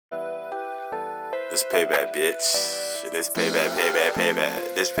This payback, bitch. This payback, payback,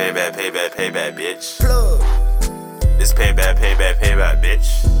 payback. This payback, payback, payback, bitch. This payback, payback, payback,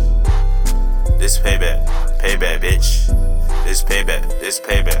 bitch. This payback, payback, bitch. This payback, this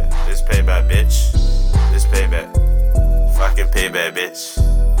payback, this payback, bitch. This payback, fucking payback, bitch.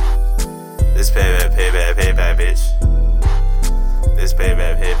 This payback, payback, payback, bitch. This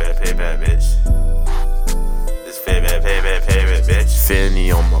payback, payback, payback, bitch. This payback, payback, payback, bitch.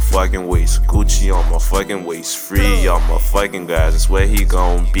 Fendi on my fucking waist, Gucci on my fucking waist, free on my fucking guys. I swear he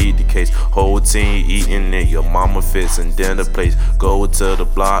gon' beat the case. Whole team eating it, your mama fits and dinner place. Go to the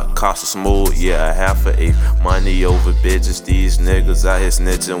block, cost a smooth, yeah, a half a eighth. Money over bitches, these niggas out here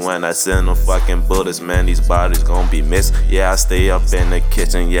snitching. When I send them fucking bullets, man, these bodies gon' be missed. Yeah, I stay up in the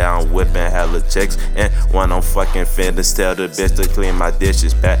kitchen, yeah, I'm whipping hella chicks. And when I'm fucking finished, tell the bitch to clean my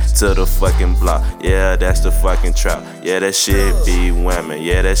dishes. Back to the fucking block, yeah, that's the fucking trap. Yeah, that shit be women,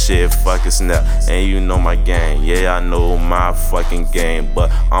 yeah, that shit fucking snap. And you know my game, yeah, I know my fucking game.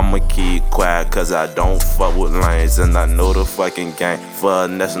 But I'ma keep quiet cause I don't fuck with lanes. And I know the fucking game, for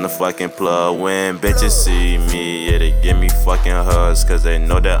that's in the fucking plug. When bitches see me, yeah, they give me fucking hugs cause they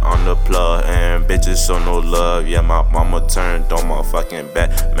know that I'm the plug. And bitches show no love, yeah, my mama turned on my fucking back.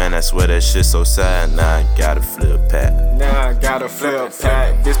 Man, I swear that shit so sad, now I gotta flip pack. Now I gotta flip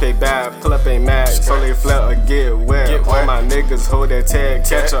pack, bitch pay back, pull up ain't mad, so they flip or get wet. All my niggas hold that tag,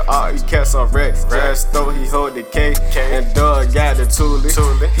 catch a art, he catch some wreck. Just though he hold the cake, and Doug got the toolie.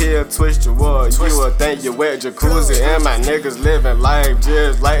 He'll twist your wood, you would think you wet jacuzzi. And my niggas living life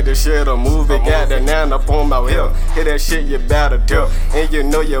just like the shit a movie. Got the nan up on my hip, hit that shit you better dip. And you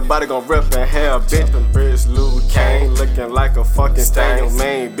know your body gon' rip in hell, bitch. Bitch Lou Kane, looking like a fucking stain. Your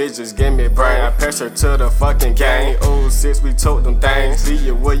main bitch just give me brain, I press her to the fucking gang. OSix, we told them things, see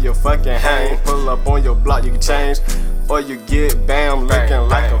you where you fucking hang. Pull up on your block, you can change, or you get bam, looking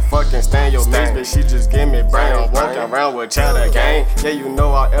like a fucking stain. Your main bitch, she just give me brain. I'm walking around with cheddar gang. Yeah, you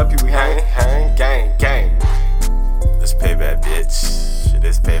know I'll help you hang, gang, gang. This payback, bitch.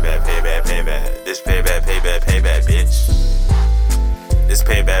 This payback, payback, payback. This payback, payback, payback, bitch. This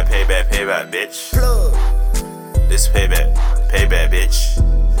payback, payback, payback, bitch. This payback, payback, bitch.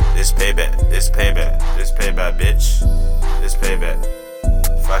 This payback, this payback, this payback, bitch. This payback,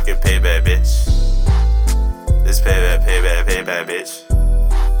 fucking payback, bitch. This payback, payback, payback, bitch.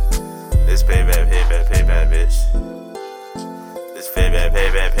 This payback, payback, payback, bitch. This payback,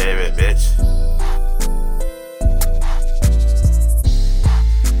 payback, payback, bitch.